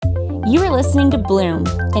You are listening to Bloom,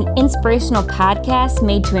 an inspirational podcast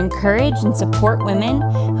made to encourage and support women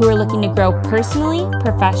who are looking to grow personally,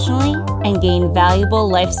 professionally, and gain valuable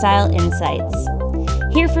lifestyle insights.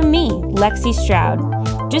 Hear from me, Lexi Stroud,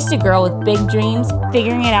 just a girl with big dreams,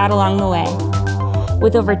 figuring it out along the way.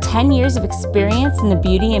 With over 10 years of experience in the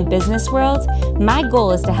beauty and business world, my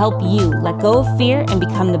goal is to help you let go of fear and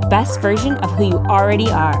become the best version of who you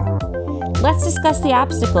already are. Let's discuss the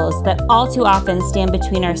obstacles that all too often stand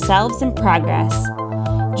between ourselves and progress.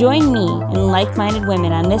 Join me and like-minded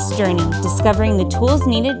women on this journey, discovering the tools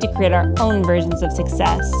needed to create our own versions of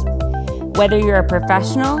success. Whether you're a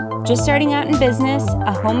professional, just starting out in business,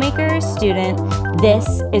 a homemaker, or a student,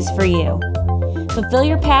 this is for you. Fulfill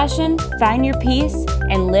your passion, find your peace,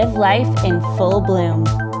 and live life in full bloom.